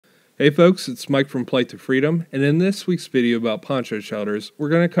Hey folks, it's Mike from Plight to Freedom, and in this week's video about poncho shelters, we're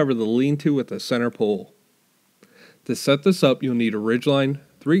going to cover the lean-to with a center pole. To set this up, you'll need a ridgeline,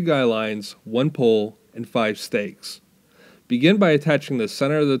 3 guy lines, 1 pole, and 5 stakes. Begin by attaching the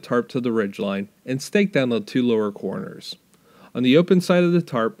center of the tarp to the ridgeline and stake down the 2 lower corners. On the open side of the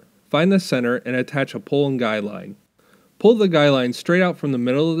tarp, find the center and attach a pole and guy line. Pull the guy line straight out from the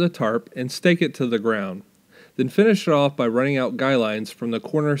middle of the tarp and stake it to the ground. Then finish it off by running out guy lines from the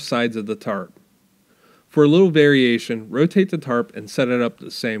corner sides of the tarp. For a little variation, rotate the tarp and set it up the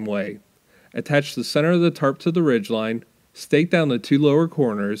same way. Attach the center of the tarp to the ridgeline, stake down the 2 lower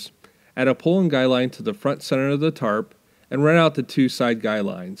corners, add a pole and guy line to the front center of the tarp, and run out the 2 side guy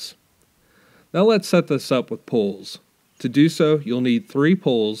lines. Now let's set this up with poles. To do so, you'll need 3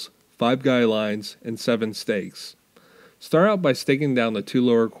 poles, 5 guy lines, and 7 stakes. Start out by staking down the 2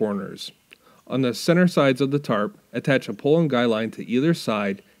 lower corners. On the center sides of the tarp, attach a pole and guy line to either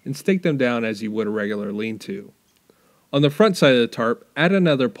side and stake them down as you would a regular lean-to. On the front side of the tarp, add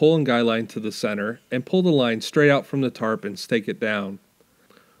another pole and guy line to the center and pull the line straight out from the tarp and stake it down.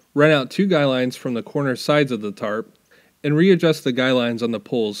 Run out 2 guy lines from the corner sides of the tarp and readjust the guy lines on the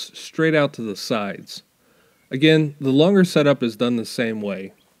poles straight out to the sides. Again, the longer setup is done the same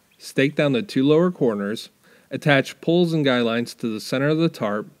way. Stake down the 2 lower corners, attach poles and guy lines to the center of the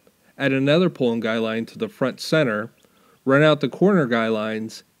tarp, add another pole and guy line to the front center, run out the corner guy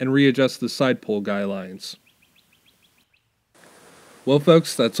lines, and readjust the side pole guy lines. Well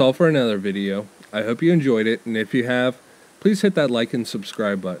folks, that's all for another video. I hope you enjoyed it, and if you have, please hit that like and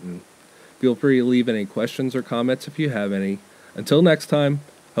subscribe button. Feel free to leave any questions or comments if you have any. Until next time,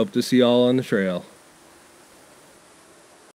 hope to see you all on the trail.